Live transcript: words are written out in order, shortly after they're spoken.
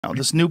Now,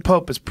 this new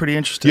pope is pretty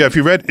interesting. Yeah, if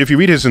you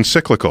read his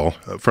encyclical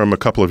from a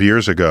couple of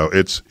years ago,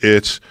 it's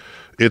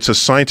a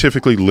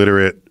scientifically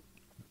literate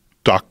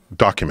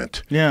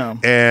document. Yeah.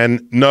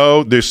 And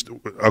no,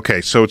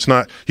 so it's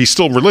not, he's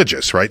still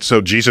religious, right? So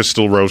Jesus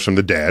still rose from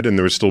the dead, and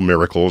there was still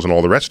miracles and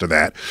all the rest of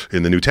that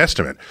in the New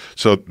Testament.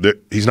 So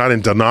he's not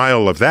in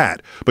denial of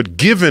that. But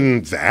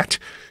given that,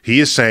 he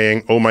is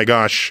saying, oh my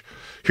gosh,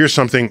 here's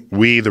something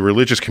we, the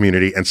religious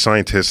community and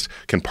scientists,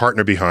 can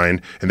partner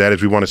behind, and that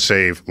is we want to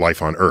save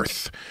life on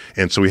Earth.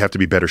 And so we have to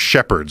be better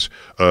shepherds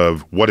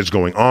of what is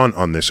going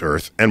on this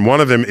Earth. And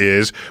one of them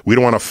is we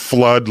don't want to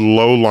flood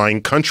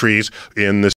low-lying countries in this